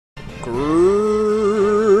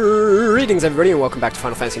Greetings everybody and welcome back to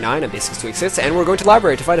Final Fantasy IX. I'm Basics286 and we're going to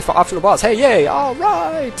library to fight an optional boss. Hey, yay!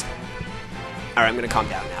 Alright! Alright, I'm gonna calm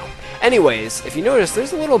down now. Anyways, if you notice,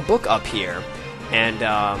 there's a little book up here. And,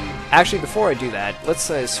 actually before I do that, let's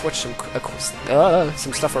switch some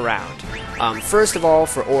stuff around. First of all,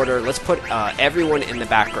 for order, let's put everyone in the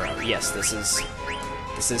back row. Yes, this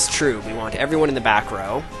is true. We want everyone in the back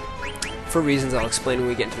row. For reasons I'll explain when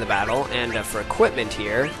we get into the battle. And for equipment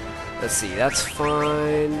here, let's see, that's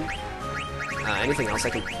fine. Anything else I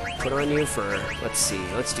can put on you for, let's see,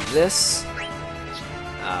 let's do this.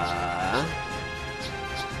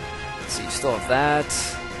 Let's see, you still have that.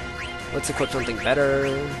 Let's equip something better.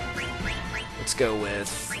 Let's go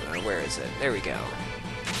with, where is it? There we go.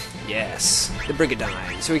 Yes, the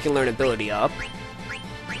Brigandine, so we can learn ability up.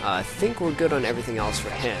 I think we're good on everything else for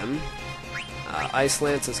him. Ice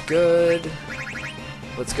Lance is good.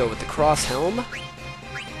 Let's go with the Cross Helm.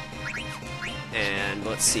 And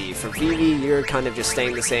let's see, for Vivi, you're kind of just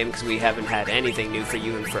staying the same because we haven't had anything new for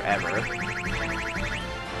you in forever.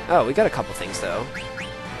 Oh, we got a couple things though.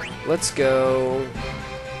 Let's go...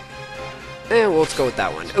 well, let's go with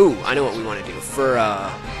that one. Ooh, I know what we want to do. For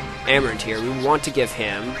Amarant here, we want to give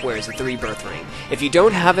him, where is it, the Rebirth Ring. If you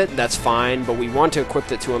don't have it, that's fine, but we want to equip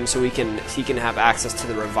it to him so he can have access to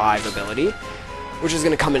the Revive ability, which is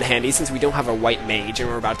going to come in handy since we don't have a white mage and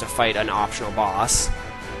we're about to fight an optional boss.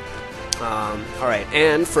 Alright,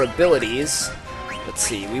 and for abilities, let's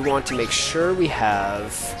see, we want to make sure we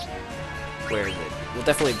have... Where is it? Well,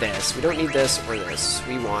 definitely this. We don't need this or this.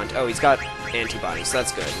 We want... Oh, he's got antibodies, so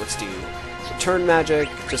that's good. Let's do Return Magic,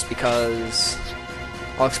 just because...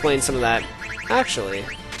 I'll explain some of that. Actually,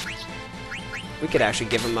 we could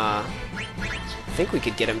actually give him a... I think we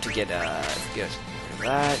could get him to get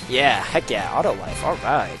that. Yeah, heck yeah, Auto Life,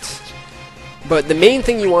 alright. But the main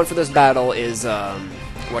thing you want for this battle is,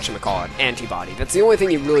 whatchamacallit, antibody. That's the only thing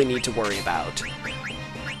you really need to worry about.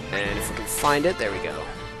 And if we can find it, there we go.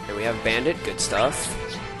 And we have Bandit, good stuff.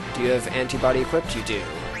 Do you have antibody equipped? You do.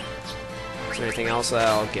 Is there anything else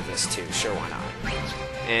I'll give this to? Sure, why not?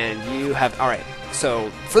 And you have... Alright, so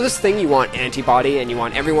for this thing you want antibody, and you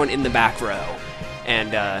want everyone in the back row.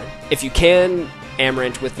 And if you can,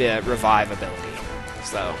 Amarant with the Revive ability.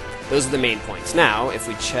 So, those are the main points. Now, if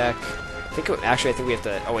we check... I think we have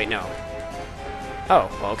to... Oh, wait, no. Oh,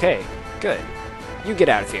 well, okay. Good. You get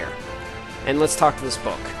out of here. And let's talk to this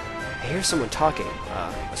book. I hear someone talking.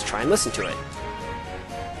 Let's try and listen to it.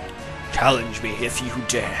 Challenge me if you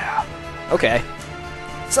dare. Okay.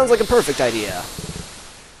 Sounds like a perfect idea.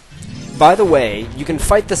 By the way, you can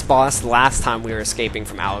fight this boss last time we were escaping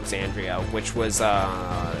from Alexandria, which was,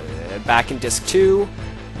 back in Disc 2,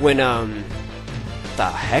 when, the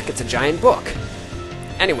heck? It's a giant book.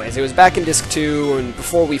 Anyways, it was back in Disc 2, and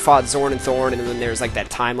before we fought Zorn and Thorn, and then there's like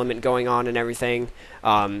that time limit going on and everything.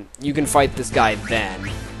 You can fight this guy then.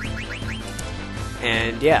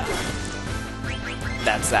 And yeah,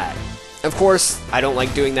 that's that. Of course, I don't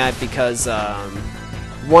like doing that because,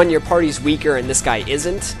 one, your party's weaker and this guy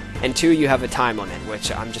isn't, and two, you have a time limit,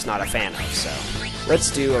 which I'm just not a fan of, so.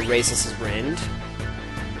 Let's do a Racist Rind.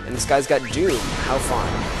 And this guy's got Doom. How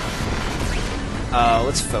fun.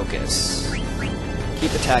 Let's focus.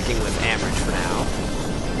 Keep attacking with Amarant for now.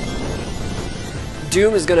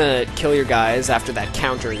 Doom is gonna kill your guys after that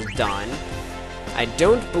counter is done. I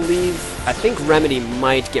don't believe... I think Remedy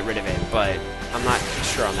might get rid of it, but I'm not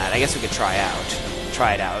sure on that. I guess we could try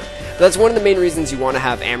it out. But that's one of the main reasons you want to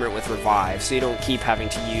have Amarant with Revive, so you don't keep having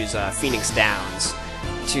to use Phoenix Downs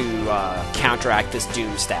to counteract this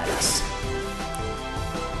Doom status.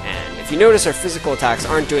 And if you notice, our physical attacks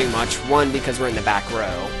aren't doing much. One, because we're in the back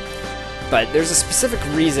row. But there's a specific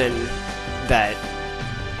reason that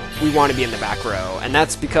we want to be in the back row, and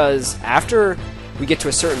that's because after we get to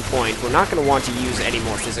a certain point, we're not going to want to use any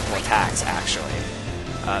more physical attacks, actually.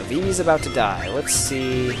 V's about to die. Let's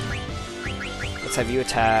see. Let's have you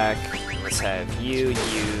attack. Let's have you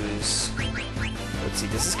use... Let's see,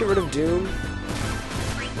 does this get rid of Doom?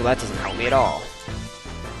 Well, that doesn't help me at all.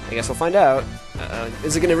 I guess we'll find out.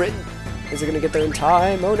 Is it gonna get there in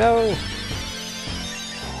time? Oh no!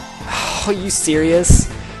 Are you serious?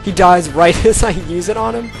 He dies right as I use it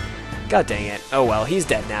on him? God dang it. Oh well, he's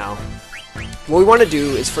dead now. What we want to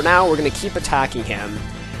do is, for now, we're going to keep attacking him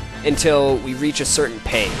until we reach a certain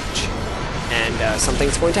page. And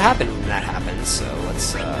something's going to happen when that happens, so let's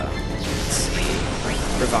see.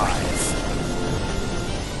 Revive.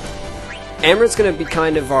 Amarant's going to be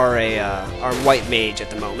kind of our white mage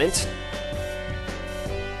at the moment.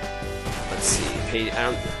 Let's see.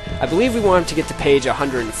 I believe we want him to get to page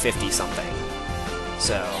 150 something.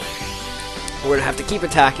 So, we're going to have to keep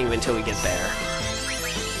attacking him until we get there.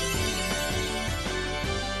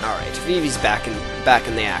 Alright, Vivi's back in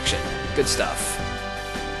the action. Good stuff.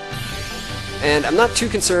 And I'm not too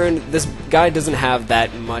concerned. This guy doesn't have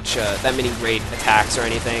that many great attacks or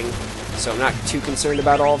anything, so I'm not too concerned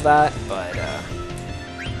about all of that. But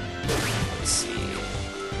let's see.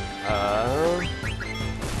 Oh,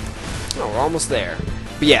 we're almost there.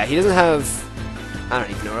 But yeah, he doesn't have. I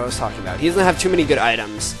don't even know what I was talking about. He doesn't have too many good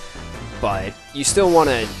items, but you still want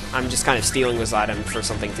to. I'm just kind of stealing this item for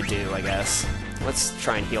something to do, I guess. Let's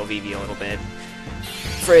try and heal Vivi a little bit.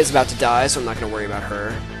 Freya's about to die, so I'm not going to worry about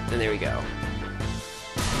her. And there we go.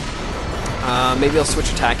 Maybe I'll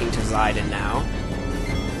switch attacking to Zidane now.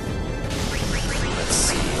 Let's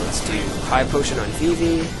see, let's do High Potion on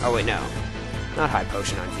Vivi. Oh wait, no. Not High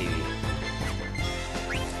Potion on Vivi.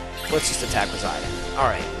 Let's just attack with Zidane.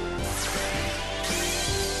 Alright.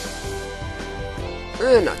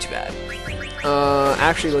 Not too bad.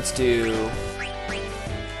 Actually, let's do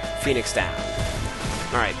Phoenix down.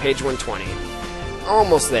 Alright, page 120.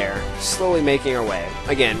 Almost there. Slowly making our way.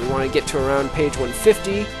 Again, we want to get to around page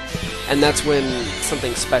 150, and that's when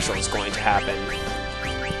something special is going to happen.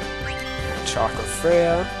 Chakra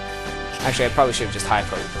Freya. Actually, I probably should have just high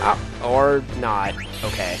potion. Oh, or not.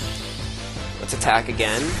 Okay. Let's attack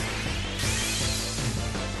again.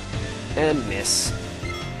 And miss.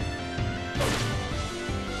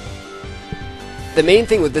 The main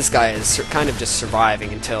thing with this guy is kind of just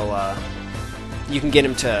surviving until you can get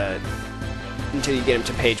him to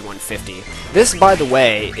page 150. This, by the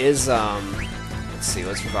way, is let's see,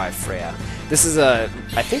 let's revive Freya. This is I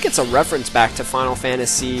think it's a reference back to Final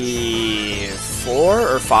Fantasy 4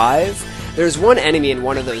 or 5. There's one enemy in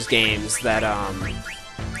one of those games that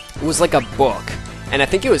was like a book, and I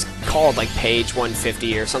think it was called like page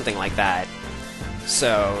 150 or something like that.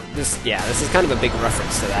 So this is kind of a big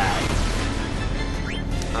reference to that.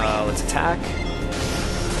 Let's attack.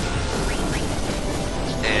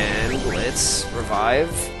 And let's revive.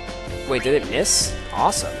 Wait, did it miss?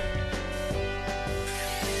 Awesome.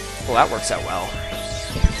 Well, that works out well.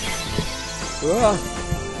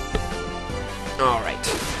 Alright.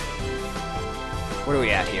 What are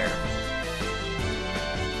we at here?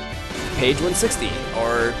 Page 160,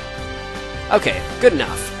 or... Okay, good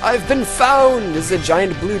enough. I've been found as a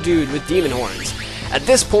giant blue dude with demon horns. At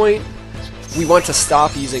this point, we want to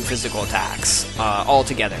stop using physical attacks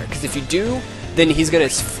altogether, because if you do, then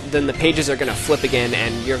then the pages are gonna flip again,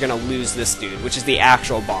 and you're gonna lose this dude, which is the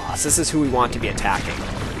actual boss. This is who we want to be attacking.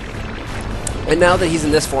 And now that he's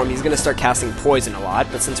in this form, he's gonna start casting poison a lot,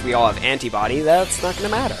 but since we all have antibody, that's not gonna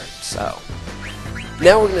matter. So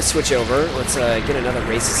now we're gonna switch over. Let's get another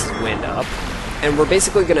racist wind up, and we're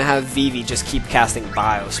basically gonna have Vivi just keep casting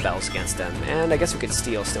bio spells against him. And I guess we could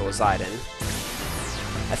steal still with Zidane.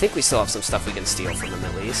 I think we still have some stuff we can steal from him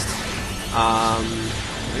at least.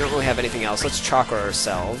 We don't really have anything else. Let's chakra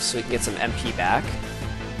ourselves so we can get some MP back.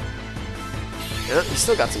 Yeah, we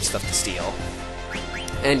still got some stuff to steal.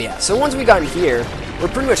 And yeah, so once we got in here, we're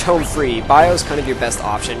pretty much home free. Bio's kind of your best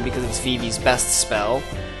option because it's Vivi's best spell.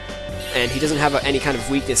 And he doesn't have any kind of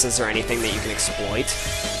weaknesses or anything that you can exploit.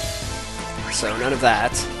 So none of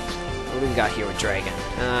that. What do we got here with Dragon?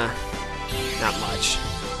 Not much.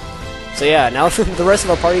 So yeah, now the rest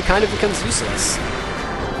of our party kind of becomes useless.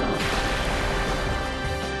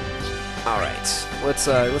 Alright, let's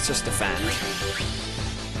just defend.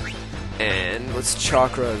 And let's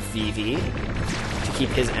chakra Vivi to keep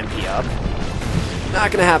his MP up.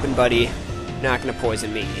 Not gonna happen, buddy. Not gonna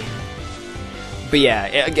poison me. But yeah,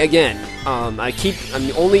 again, I'm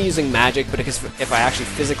only using magic, but because if I actually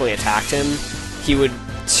physically attacked him, he would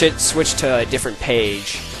switch to a different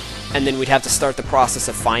page, and then we'd have to start the process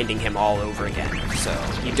of finding him all over again. So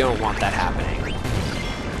you don't want that happening.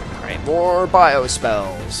 Alright, more bio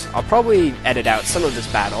spells. I'll probably edit out some of this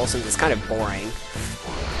battle since it's kind of boring.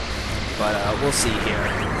 But we'll see here.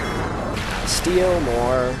 Steal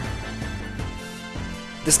more.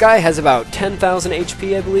 This guy has about 10,000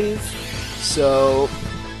 HP, I believe. So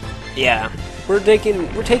yeah, we're taking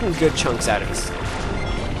good chunks out of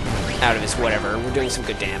his whatever. We're doing some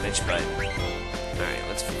good damage, but alright,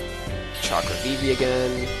 let's chakra Vivi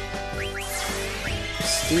again.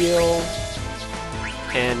 Steal.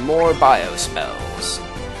 And more bio spells.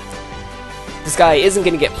 This guy isn't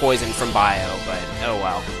going to get poisoned from bio, but oh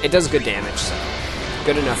well. It does good damage, so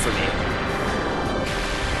good enough for me.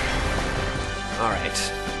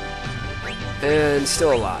 Alright. And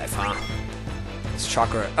still alive, huh? Let's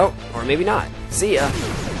chakra... Oh, or maybe not. See ya.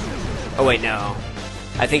 Oh wait, no.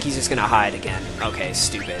 I think he's just going to hide again. Okay,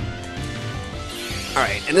 stupid.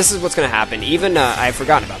 Alright, and this is what's going to happen. Even, I've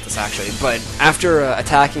forgotten about this actually, but after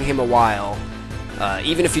attacking him a while,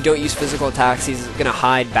 even if you don't use physical attacks, he's going to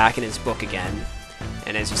hide back in his book again.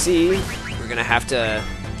 And as you see, we're gonna have to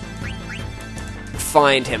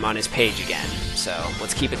find him on his page again. So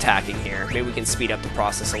let's keep attacking here. Maybe we can speed up the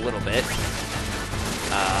process a little bit.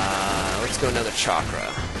 Let's go another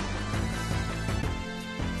chakra.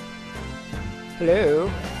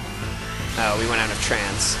 Hello? Oh, we went out of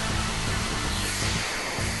trance.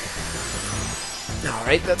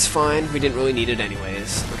 Alright, that's fine. We didn't really need it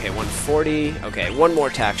anyways. Okay, 140. Okay, one more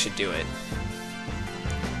attack should do it.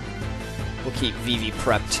 We'll keep Vivi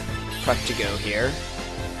prepped to go here.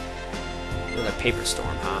 Another Paper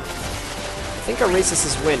Storm, huh? I think our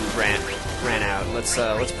Racist's wind ran out. Let's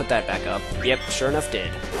put that back up. Yep, sure enough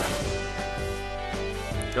did.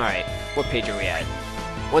 Alright, what page are we at?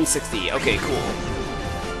 160. Okay, cool.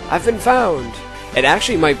 I've been found! It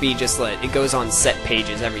actually might be just that it goes on set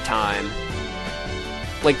pages every time.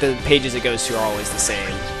 Like, the pages it goes to are always the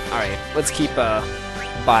same. Alright, let's keep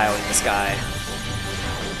bioing this guy.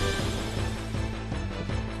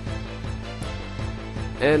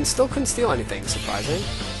 And still couldn't steal anything, surprising.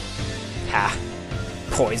 Ha!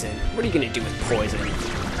 Poison. What are you gonna do with poison?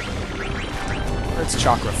 That's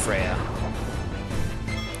Chakra Freya.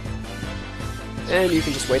 And you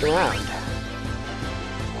can just wait around.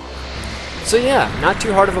 So yeah, not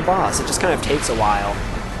too hard of a boss. It just kind of takes a while.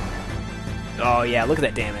 Oh yeah, look at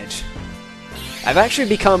that damage. I've actually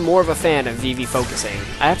become more of a fan of Vivi focusing.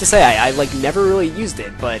 I have to say, I like never really used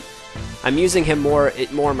it, but I'm using him more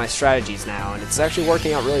in my strategies now, and it's actually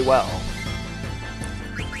working out really well.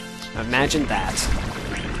 Imagine that.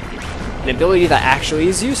 An ability that actually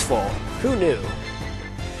is useful. Who knew?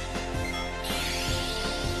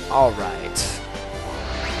 Alright.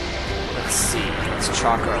 Let's see. Let's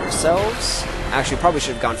chakra ourselves. Actually, probably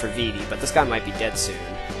should have gone for Vivi, but this guy might be dead soon.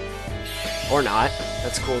 Or not.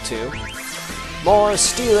 That's cool too. More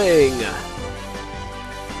stealing!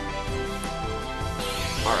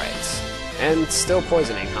 Alright. And still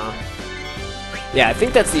poisoning, huh? Yeah, I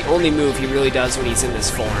think that's the only move he really does when he's in this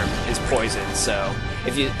form, is poison, so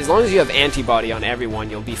as long as you have antibody on everyone,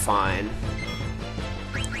 you'll be fine.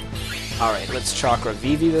 Alright, let's chakra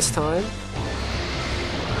Vivi this time.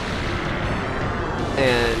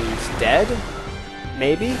 And dead?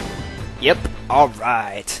 Maybe? Yep,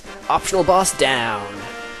 alright. Optional boss down.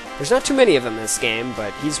 There's not too many of them in this game,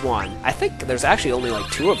 but he's one. I think there's actually only like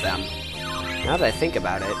 2 of them, now that I think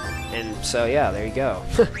about it. And so yeah, there you go.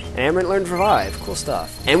 An Aberrant learned Revive. Cool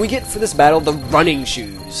stuff. And we get for this battle the Running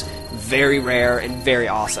Shoes. Very rare and very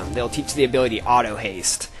awesome. They'll teach the ability Auto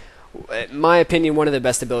Haste. In my opinion, one of the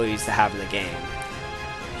best abilities to have in the game.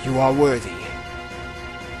 You are worthy.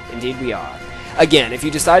 Indeed we are. Again, if you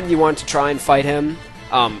decided you wanted to try and fight him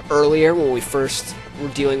earlier when we first were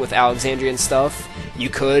dealing with Alexandrian stuff, you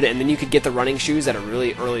could, and then you could get the Running Shoes at a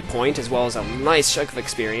really early point, as well as a nice chunk of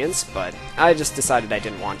experience, but I just decided I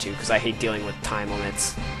didn't want to, because I hate dealing with time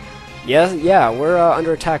limits. Yeah, we're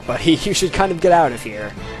under attack, buddy. You should kind of get out of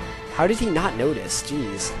here. How did he not notice?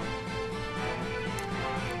 Jeez.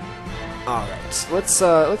 Alright,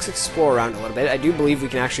 let's explore around a little bit. I do believe we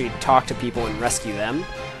can actually talk to people and rescue them.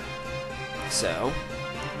 So,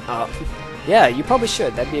 yeah, you probably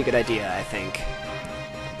should. That'd be a good idea, I think.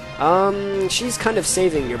 She's kind of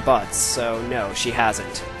saving your butts, so no, she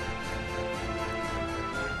hasn't.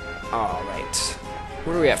 Alright.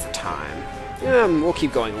 What are we at for time? We'll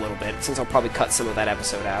keep going a little bit, since I'll probably cut some of that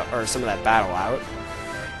episode out, or some of that battle out.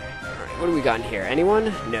 Alright, what do we got in here?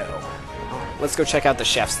 Anyone? No. Let's go check out the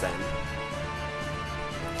chefs then.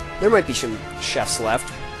 There might be some chefs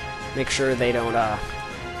left. Make sure they don't,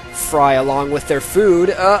 fry along with their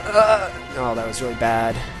food. Oh, that was really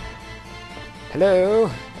bad.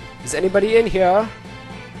 Hello? Is anybody in here?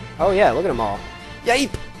 Oh yeah, look at them all.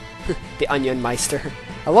 Yipe! The Onion Meister.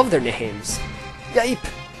 I love their names. Yipe!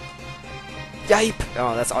 Yipe!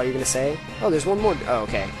 Oh, that's all you're gonna say? Oh, there's one more. Oh,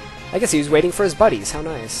 okay. I guess he was waiting for his buddies. How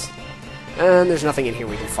nice. And there's nothing in here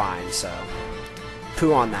we can find, so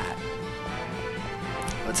poo on that.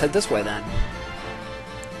 Let's head this way then.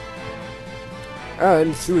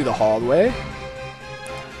 And through the hallway.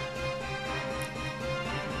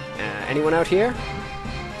 Anyone out here?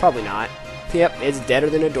 Probably not. Yep, it's deader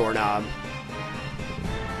than a doorknob.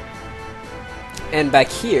 And back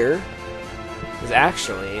here is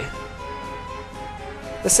actually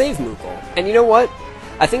the save Moogle. And you know what?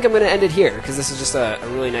 I think I'm going to end it here, because this is just a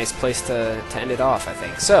really nice place to end it off, I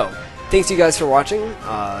think. So, thanks you guys for watching.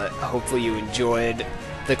 Hopefully you enjoyed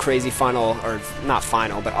the crazy final, or not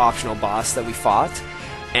final, but optional boss that we fought.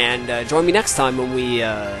 And join me next time when we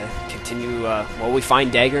continue, we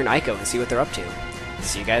find Dagger and Ico and see what they're up to.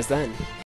 See you guys then.